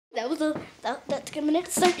That's good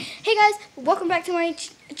next time. Hey guys, welcome back to my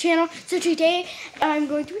channel. So today I'm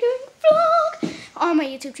going to be doing a vlog on my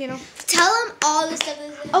YouTube channel. Tell them all the stuff.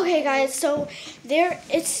 Okay guys, so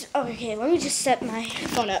okay, let me just set my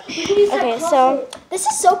phone up. Okay, so this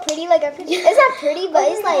is so pretty. Like it's not pretty, but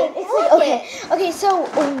it's like okay. So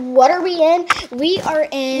what are we in? We are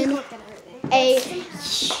in a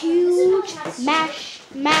huge,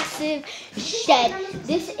 massive shed.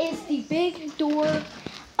 This is the big door.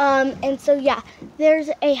 And so yeah, there's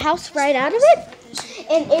a house right out of it,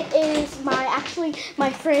 and it is my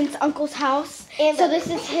friend's uncle's house. And so this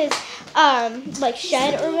is his like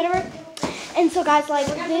shed or whatever. And so guys, like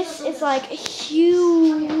this is like a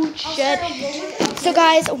huge shed. So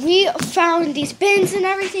guys, we found these bins and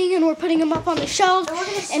everything, and we're putting them up on the shelves,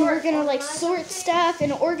 and we're gonna like sort stuff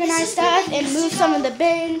and organize stuff and move some of the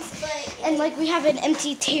bins. And like we have an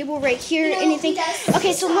empty table right here, anything.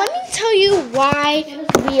 Okay, so let me tell you why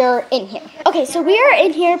we are in here. Okay, so we are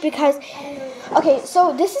in here because, okay,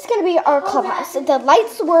 so this is going to be our clubhouse. The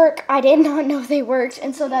lights work. I did not know they worked,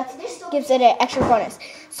 and so that gives it an extra bonus.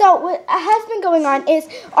 So what has been going on is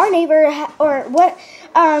our neighbor, a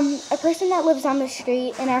person that lives on the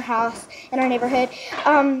street in our house, in our neighborhood,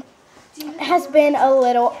 has been a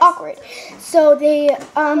little awkward. So they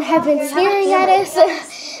have been staring at us.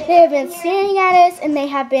 They have been staring at us, and they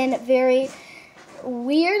have been very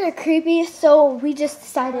weird or creepy. So we just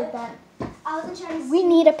decided that we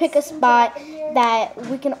need to pick a spot that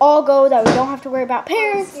we can all go, that we don't have to worry about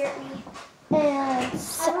parents and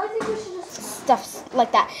stuff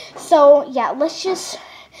like that. So yeah, let's just.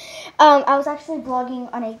 I was actually vlogging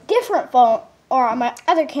on a different phone or on my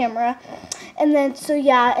other camera, and then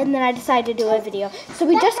I decided to do a video. So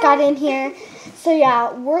we just got in here. So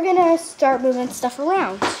yeah, we're gonna start moving stuff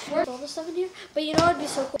around. All the stuff in here, but you know what'd be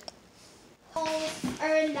so cool?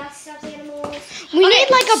 We need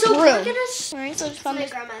like a broom. Alright, so just found my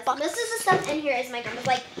grandma's. Most of the stuff in here is my grandma's.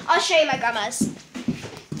 Like, I'll show you my grandma's.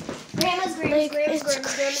 Grandma's.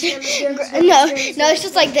 No, it's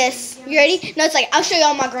just like this. You ready? No, it's like, I'll show you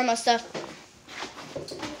all my grandma's stuff.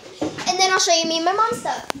 And then I'll show you me and my mom's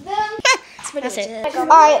stuff. That's it.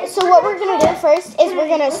 Alright, so what we're going to do first is we're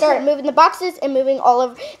going to start moving the boxes and moving all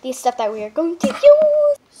of these stuff that we are going to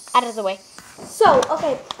use out of the way. So,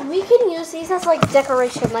 okay, we can use these as like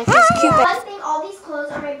decoration, like these cute bags. I think all these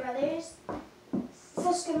clothes are my brother's. So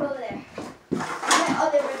just get them over there. My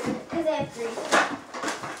other brother, because I have 3.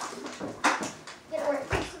 Get it work.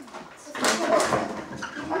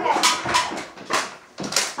 Okay.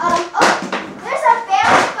 There's a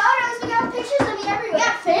family photos. We got pictures of me everywhere.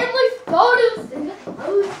 Yeah, family photos.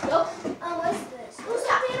 What's this? Who's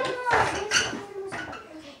that? Okay.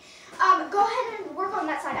 Go ahead and work on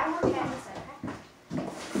that side. I'm working on this side.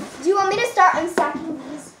 Do you want me to start unstacking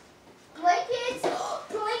these? Blankets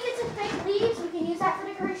and fake leaves. We can use that for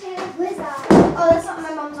decoration. What is that? Oh, that's not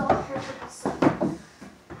my mom's all her stuff.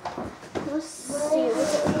 Let's see.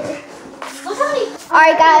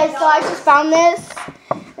 Alright guys, so I just found this.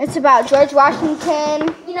 It's about George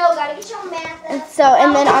Washington. You know, gotta get your math.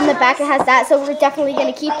 And then on the back it has that. So we're definitely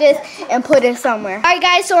gonna keep this and put it somewhere. Alright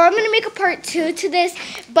guys, so I'm gonna make a part 2 to this.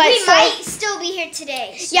 But we might still be here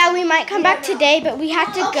today. Yeah, we might come back today, but we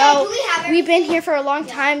have to go. We've been here for a long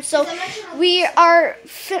time, so we are.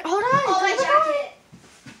 Hold on. Oh, my jacket.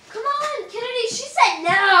 Come on, Kennedy. She said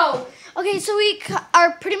no. Okay, so we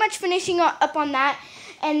are pretty much finishing up on that.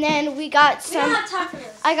 And then we got some. We don't have time for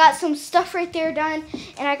this. I got some stuff right there done,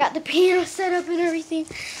 and I got the piano set up and everything.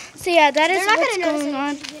 So yeah, that is what's going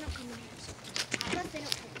on.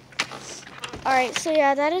 All right, so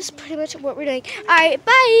yeah, that is pretty much what we're doing. All right,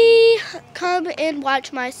 bye. Come and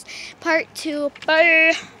watch my part 2.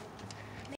 Bye.